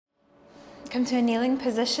Come to a kneeling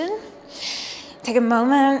position. Take a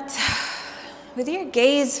moment with your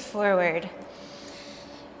gaze forward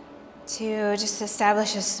to just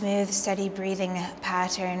establish a smooth, steady breathing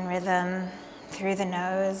pattern, rhythm through the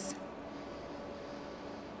nose.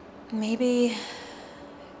 Maybe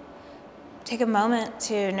take a moment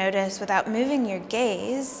to notice, without moving your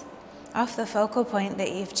gaze off the focal point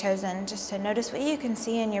that you've chosen, just to notice what you can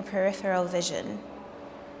see in your peripheral vision.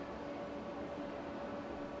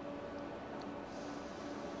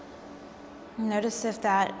 Notice if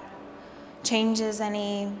that changes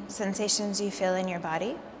any sensations you feel in your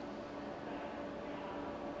body.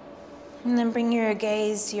 And then bring your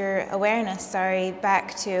gaze, your awareness,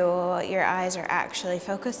 back to what your eyes are actually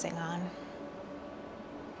focusing on.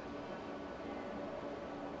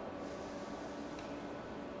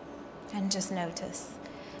 And just notice.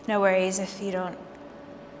 No worries if you don't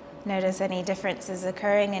notice any differences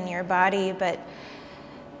occurring in your body, but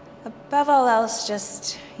above all else,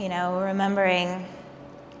 just, remembering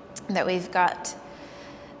that we've got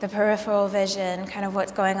the peripheral vision, kind of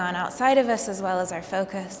what's going on outside of us, as well as our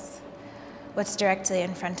focus, what's directly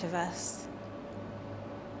in front of us.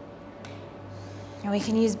 And we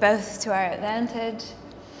can use both to our advantage.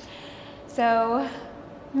 So,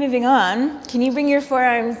 moving on, can you bring your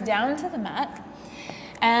forearms down to the mat?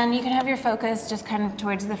 And you can have your focus just kind of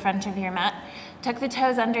towards the front of your mat. Tuck the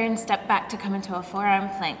toes under and step back to come into a forearm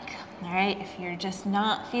plank. All right, if you're just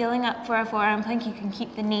not feeling up for a forearm plank, you can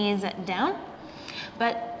keep the knees down.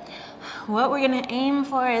 But what we're gonna aim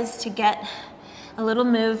for is to get a little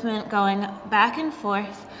movement going back and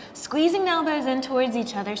forth, squeezing the elbows in towards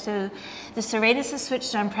each other so the serratus is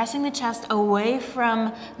switched on, pressing the chest away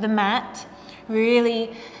from the mat,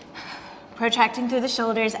 really protracting through the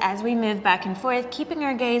shoulders as we move back and forth, keeping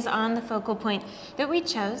our gaze on the focal point that we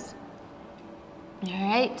chose. All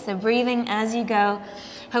right, so breathing as you go,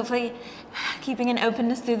 hopefully keeping an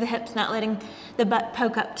openness through the hips, not letting the butt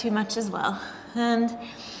poke up too much as well. And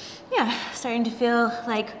yeah, starting to feel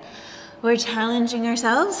like we're challenging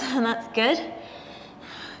ourselves, and that's good,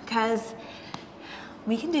 because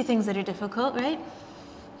we can do things that are difficult, right?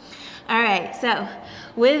 All right, so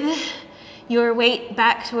with your weight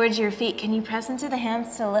back towards your feet, can you press into the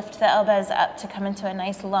hands to lift the elbows up to come into a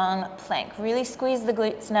nice long plank? Really squeeze the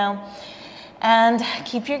glutes now, and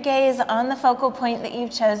keep your gaze on the focal point that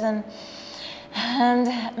you've chosen,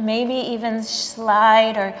 and maybe even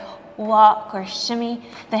slide or walk or shimmy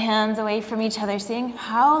the hands away from each other, seeing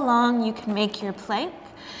how long you can make your plank,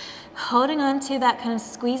 holding on to that kind of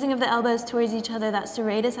squeezing of the elbows towards each other, that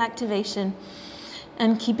serratus activation,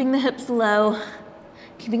 and keeping the hips low,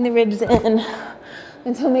 keeping the ribs in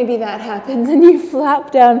until maybe that happens and you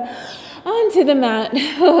flop down onto the mat.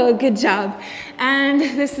 Oh, good job. And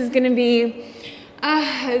this is gonna be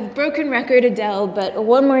a broken record Adell, but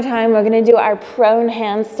one more time, we're gonna do our prone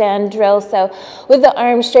handstand drill. So with the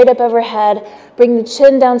arms straight up overhead, bring the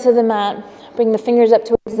chin down to the mat, bring the fingers up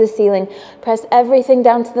towards the ceiling, press everything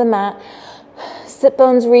down to the mat, sit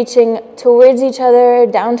bones reaching towards each other,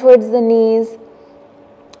 down towards the knees,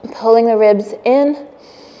 pulling the ribs in,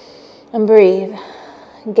 and breathe.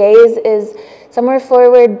 Gaze is somewhere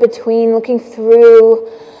forward between, looking through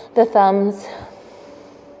the thumbs.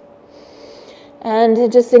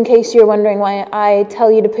 And just in case you're wondering why I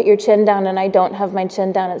tell you to put your chin down and I don't have my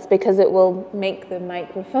chin down, it's because it will make the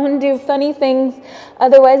microphone do funny things.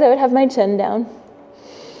 Otherwise, I would have my chin down.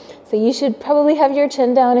 So you should probably have your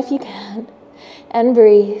chin down if you can. And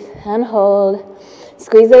breathe and hold.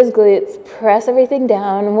 Squeeze those glutes, press everything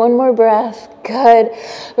down. One more breath, good.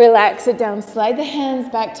 Relax it down, slide the hands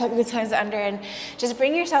back, tuck the toes under, and just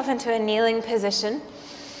bring yourself into a kneeling position.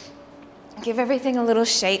 Give everything a little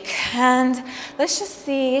shake, and let's just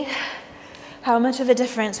see how much of a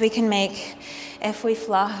difference we can make if we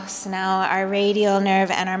floss now our radial nerve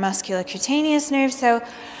and our musculocutaneous nerve. So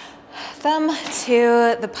thumb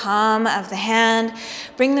to the palm of the hand.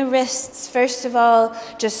 Bring the wrists, first of all,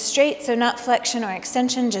 just straight, so not flexion or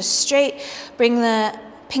extension, just straight. Bring the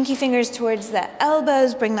pinky fingers towards the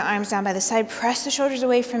elbows. Bring the arms down by the side. Press the shoulders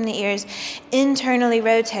away from the ears. Internally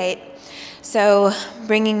rotate. So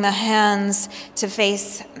bringing the hands to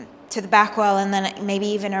face to the back wall and then maybe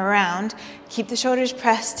even around. Keep the shoulders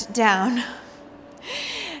pressed down.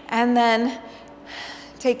 And then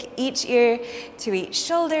take each ear to each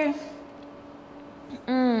shoulder.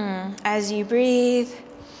 As you breathe.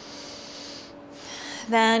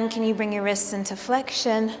 Then can you bring your wrists into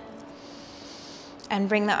flexion and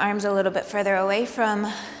bring the arms a little bit further away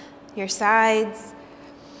from your sides.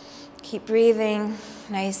 Keep breathing,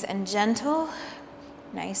 nice and gentle,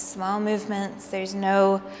 nice small movements. There's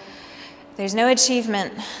no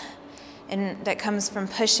achievement that comes from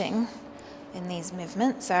pushing. in these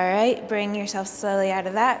movements. All right, bring yourself slowly out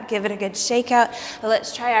of that. Give it a good shake out.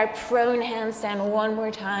 Let's try our prone handstand one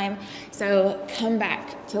more time. So come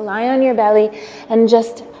back to lie on your belly and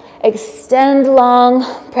just extend long.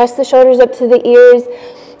 Press the shoulders up to the ears.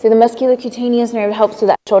 So the musculocutaneous nerve helps with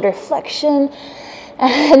that shoulder flexion,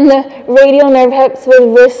 and the radial nerve helps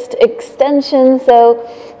with wrist extension. So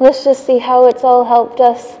let's just see how it's all helped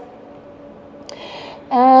us.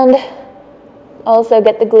 And also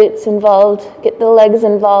get the glutes involved, get the legs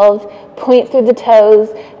involved, point through the toes,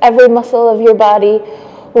 every muscle of your body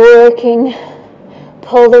working.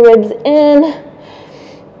 Pull the ribs in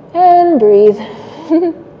and breathe.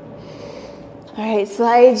 All right,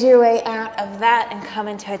 slide your way out of that and come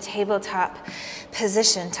into a tabletop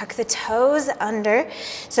position. Tuck the toes under.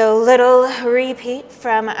 So a little repeat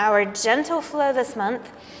from our gentle flow this month.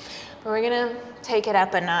 We're gonna take it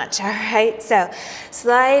up a notch, all right? So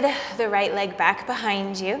slide the right leg back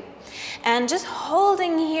behind you. And just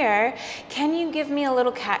holding here, can you give me a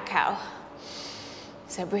little cat-cow?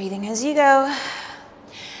 So breathing as you go.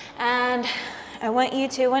 And I want you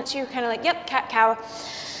to, once you're kind of like, yep, cat-cow,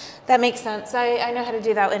 that makes sense. I know how to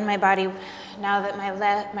do that in my body now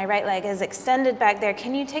that my right leg is extended back there.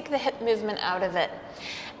 Can you take the hip movement out of it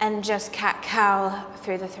and just cat-cow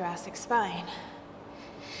through the thoracic spine?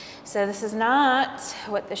 So this is not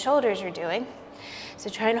what the shoulders are doing. So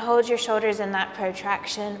try and hold your shoulders in that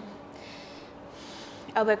protraction.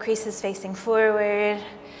 Elbow creases facing forward,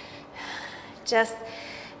 just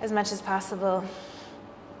as much as possible.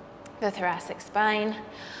 The thoracic spine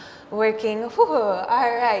working.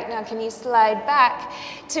 All right, now can you slide back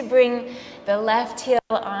to bring the left heel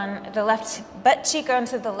on, the left butt cheek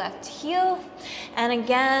onto the left heel. And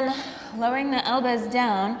again, lowering the elbows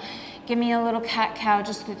down. Give me a little cat-cow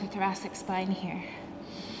just through the thoracic spine here.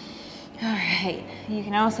 All right, you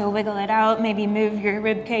can also wiggle it out, maybe move your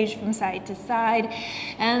rib cage from side to side.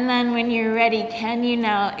 And then when you're ready, can you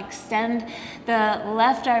now extend the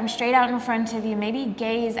left arm straight out in front of you, maybe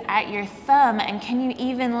gaze at your thumb, and can you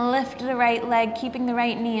even lift the right leg, keeping the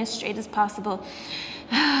right knee as straight as possible.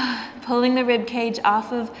 Pulling the rib cage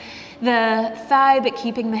off of the thigh, but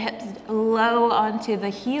keeping the hips low onto the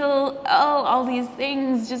heel. Oh, all these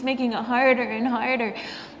things, just making it harder and harder.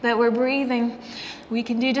 But we're breathing. We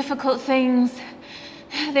can do difficult things.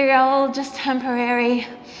 They're all just temporary.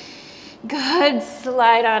 Good,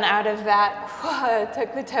 slide on out of that.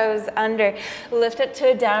 Tuck the toes under. Lift up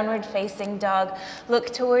to a downward facing dog.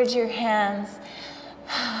 Look towards your hands.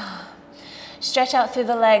 Stretch out through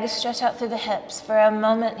the legs, stretch out through the hips for a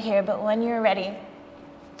moment here, but when you're ready,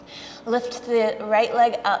 lift the right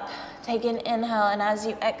leg up, take an inhale, and as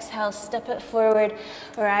you exhale, step it forward,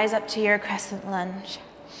 rise up to your crescent lunge.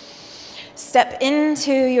 Step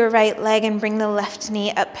into your right leg and bring the left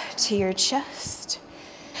knee up to your chest.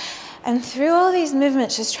 And through all these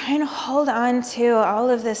movements, just trying to hold on to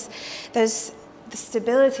all of this, the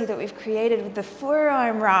stability that we've created with the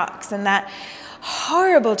forearm rocks and that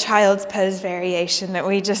horrible child's pose variation that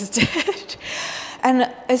we just did.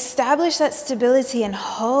 And establish that stability and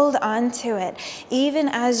hold on to it. Even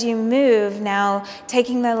as you move, now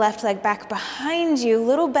taking the left leg back behind you,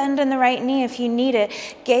 little bend in the right knee if you need it.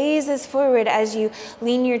 Gazes forward as you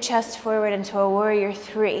lean your chest forward into a warrior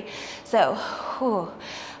three. So,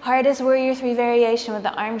 hardest warrior three variation with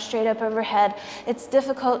the arms straight up overhead. It's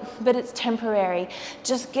difficult, but it's temporary.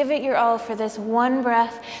 Just give it your all for this one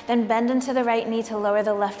breath, then bend into the right knee to lower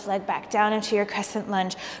the left leg back down into your crescent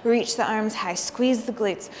lunge. Reach the arms high, squeeze the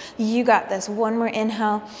glutes. You got this. One more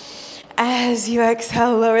inhale. As you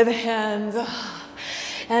exhale, lower the hands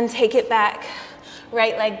and take it back.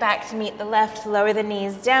 Right leg back to meet the left, lower the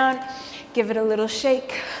knees down. Give it a little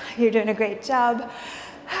shake. You're doing a great job.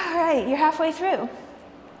 All right, you're halfway through.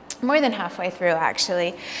 More than halfway through,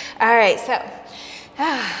 actually. All right, so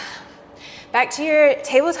back to your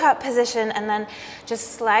tabletop position, and then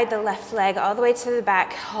just slide the left leg all the way to the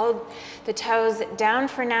back. Hold the toes down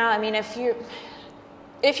for now. I mean, if you're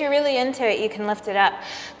really into it, you can lift it up,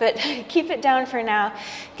 but keep it down for now.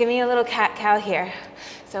 Give me a little cat-cow here.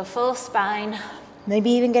 So full spine,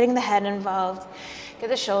 maybe even getting the head involved. Get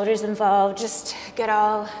the shoulders involved. Just get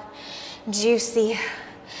all juicy.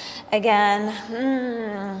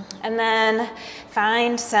 Again, and then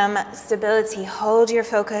find some stability. Hold your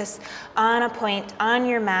focus on a point on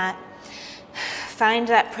your mat. Find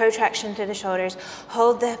that protraction through the shoulders.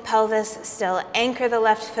 Hold the pelvis still. Anchor the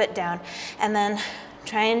left foot down. And then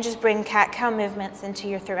try and just bring cat-cow movements into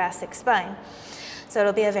your thoracic spine. So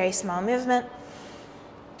it'll be a very small movement.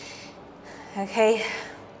 Okay.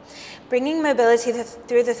 Bringing mobility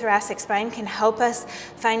through the thoracic spine can help us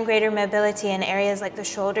find greater mobility in areas like the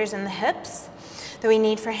shoulders and the hips. that we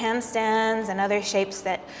need for handstands and other shapes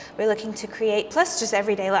that we're looking to create, plus just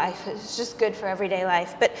everyday life. It's just good for everyday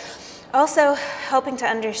life. But also helping to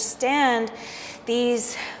understand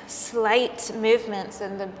these slight movements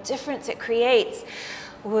and the difference it creates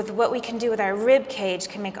with what we can do with our rib cage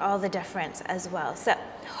can make all the difference as well. So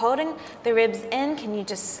holding the ribs in, can you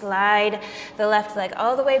just slide the left leg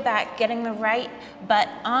all the way back, getting the right butt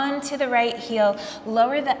onto the right heel,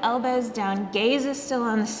 lower the elbows down, gaze is still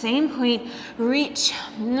on the same point, reach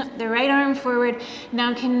the right arm forward.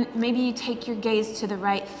 Now maybe you take your gaze to the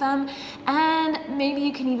right thumb, and maybe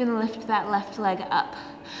you can even lift that left leg up.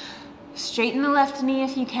 Straighten the left knee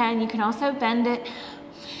if you can. You can also bend it.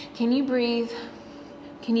 Can you breathe?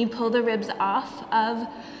 Can you pull the ribs off of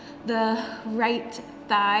the right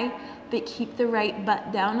thigh, but keep the right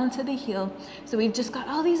butt down onto the heel? So we've just got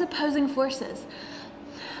all these opposing forces.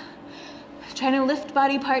 Trying to lift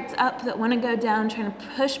body parts up that want to go down, trying to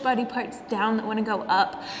push body parts down that want to go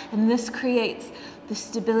up. And this creates the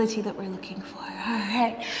stability that we're looking for. All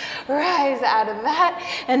right, rise out of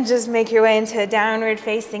that and just make your way into a downward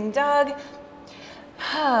facing dog.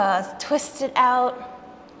 Twist it out,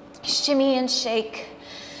 shimmy and shake.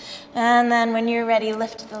 And then when you're ready,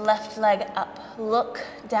 lift the left leg up. Look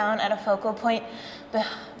down at a focal point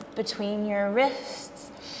between your wrists.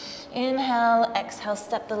 Inhale, exhale,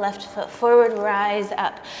 step the left foot forward, rise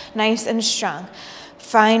up, nice and strong.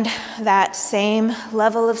 Find that same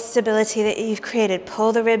level of stability that you've created.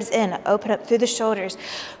 Pull the ribs in, open up through the shoulders,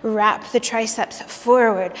 wrap the triceps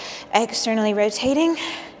forward, externally rotating.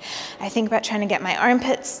 I think about trying to get my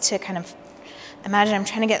armpits to kind of, imagine I'm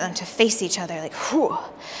trying to get them to face each other, like, whew.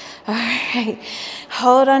 All right,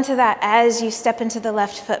 hold on to that as you step into the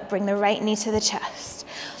left foot. Bring the right knee to the chest.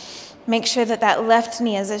 Make sure that that left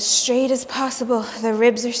knee is as straight as possible. The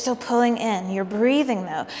ribs are still pulling in. You're breathing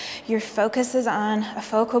though. Your focus is on a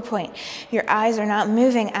focal point. Your eyes are not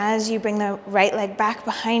moving as you bring the right leg back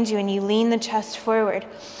behind you and you lean the chest forward.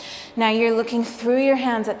 Now you're looking through your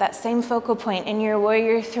hands at that same focal point in your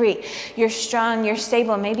warrior three. You're strong, you're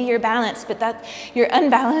stable, maybe you're balanced, but you're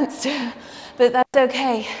unbalanced, but that's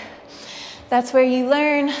okay. That's where you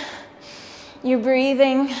learn. You're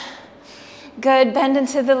breathing. Good, bend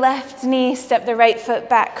into the left knee, step the right foot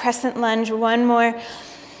back, crescent lunge, one more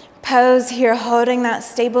pose here, holding that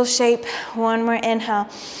stable shape, one more inhale.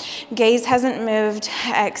 Gaze hasn't moved,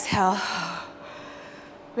 exhale.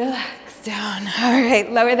 Relax down. All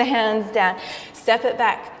right, lower the hands down. Step it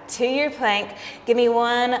back to your plank. Give me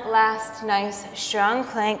one last nice strong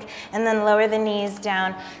plank, and then lower the knees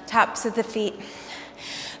down, tops of the feet.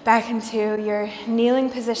 Back into your kneeling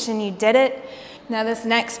position. You did it. Now this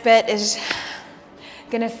next bit is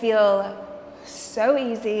gonna feel so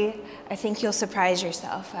easy. I think you'll surprise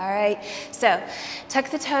yourself, all right? So tuck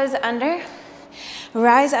the toes under,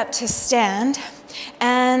 rise up to stand,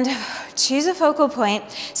 and choose a focal point.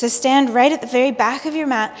 So stand right at the very back of your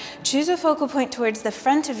mat. Choose a focal point towards the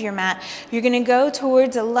front of your mat. You're gonna go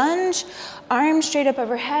towards a lunge, arms straight up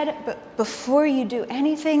overhead, but before you do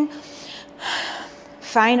anything,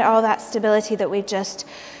 find all that stability that we just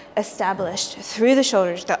established through the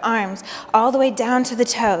shoulders, the arms, all the way down to the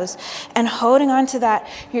toes. And holding on to that,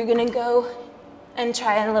 you're gonna go and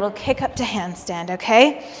try a little kick up to handstand,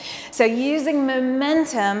 okay? So using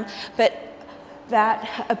momentum, but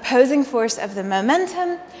that opposing force of the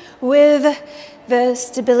momentum with the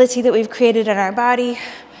stability that we've created in our body,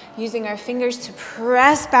 using our fingers to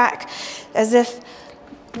press back as if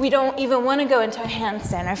we don't even want to go into a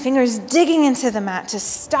handstand. Our fingers digging into the mat to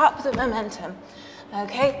stop the momentum.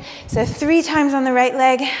 Okay, so 3 times on the right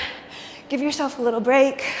leg. Give yourself a little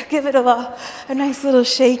break. Give it a nice little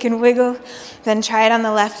shake and wiggle. Then try it on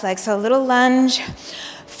the left leg. So a little lunge.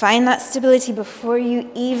 Find that stability before you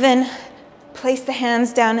even place the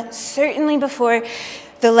hands down, certainly before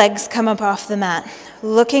the legs come up off the mat.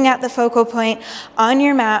 Looking at the focal point on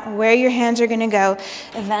your mat where your hands are gonna go,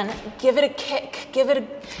 and then give it a kick, give it a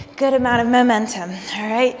good amount of momentum, all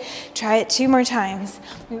right? Try it 2 more times.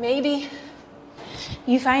 Maybe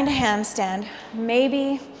you find a handstand.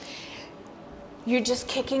 Maybe you're just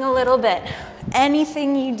kicking a little bit.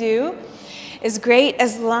 Anything you do is great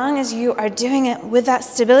as long as you are doing it with that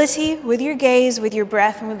stability, with your gaze, with your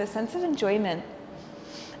breath, and with a sense of enjoyment.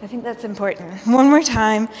 I think that's important. One more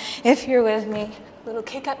time, if you're with me. Little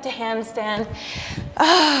kick up to handstand.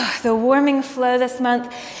 The warming flow this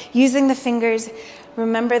month, using the fingers.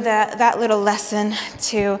 Remember that little lesson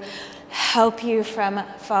to help you from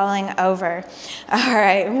falling over. All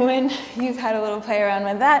right, when you've had a little play around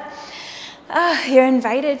with that, you're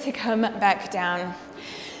invited to come back down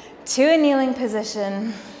to a kneeling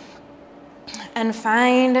position and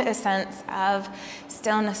find a sense of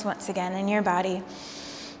stillness once again in your body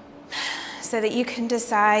so that you can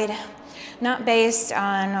decide, not based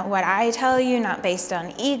on what I tell you, not based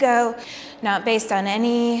on ego, not based on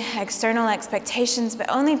any external expectations, but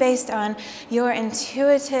only based on your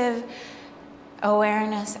intuitive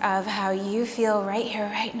awareness of how you feel right here,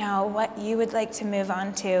 right now, what you would like to move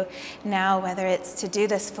on to now, whether it's to do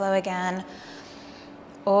this flow again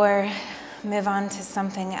or move on to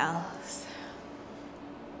something else.